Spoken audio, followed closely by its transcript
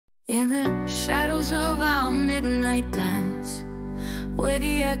In the shadows of our midnight dance, where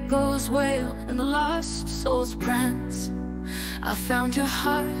the echoes wail and the lost souls prance, I found your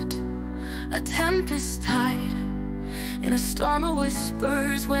heart, a tempest tide, in a storm of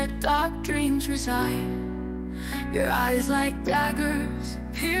whispers where dark dreams reside. Your eyes like daggers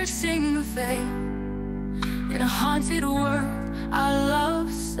piercing the veil, in a haunted world our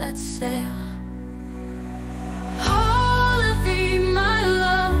love set sail. Harlivy, my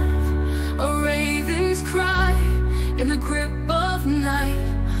love, a raven's cry, in the grip of night,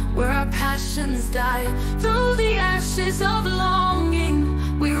 where our passions die. Through the ashes of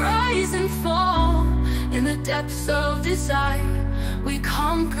longing, we rise and fall. In the depths of desire, we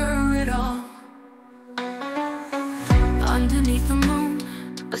conquer it all. Underneath the moon,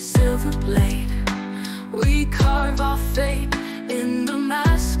 a silver blade, we carve our fate in the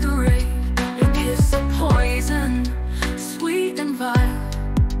masquerade. A kiss of poison, sweet and vile,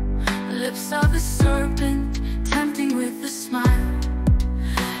 lips of a serpent, tempting with a smile.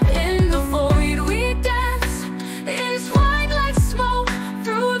 In the void we dance, entwined like smoke,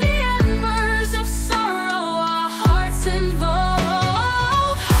 through the embers of sorrow our hearts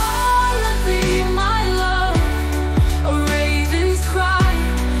invoke. Harlivy, my love, a raven's cry,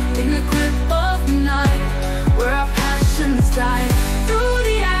 in the grip of night, where our passions die. Through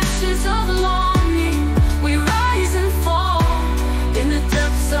the ashes of longing, we rise and fall. In the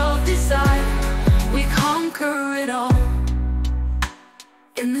depths of desire, we conquer it all.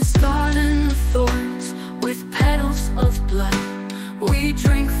 In this garden of thorns, with petals of blood, we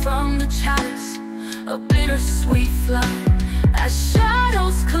drink from the chalice, a bittersweet flood. As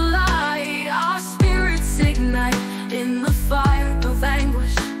shadows collide, our spirits ignite. In the fire of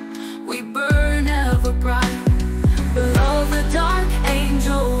anguish, we burn ever bright. Below the dark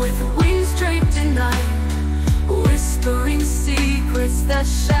angel with wings draped in night, whispering secrets that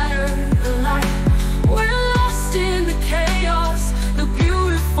shatter the light. We're lost in the chaos, the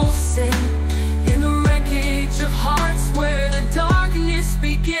beautiful sin, in the wreckage of hearts where the darkness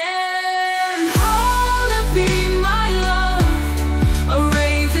began. Harlivy, my love, a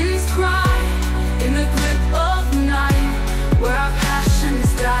raven's cry, in the grip of night, where our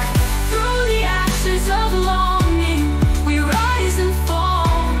passions die. Through the ashes of longing, we rise and fall.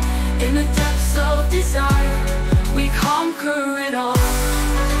 In the depths of desire, we conquer it all.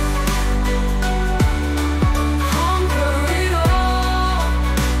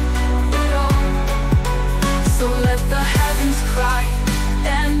 So let the heavens cry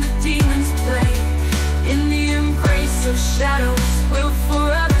and the demons play. In the embrace of shadows, we'll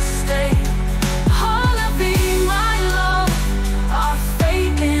forever stay. Harlivy, my love, our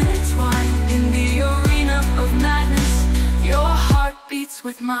fate intertwined. In the arena of madness, your heart beats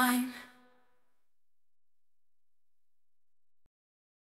with mine.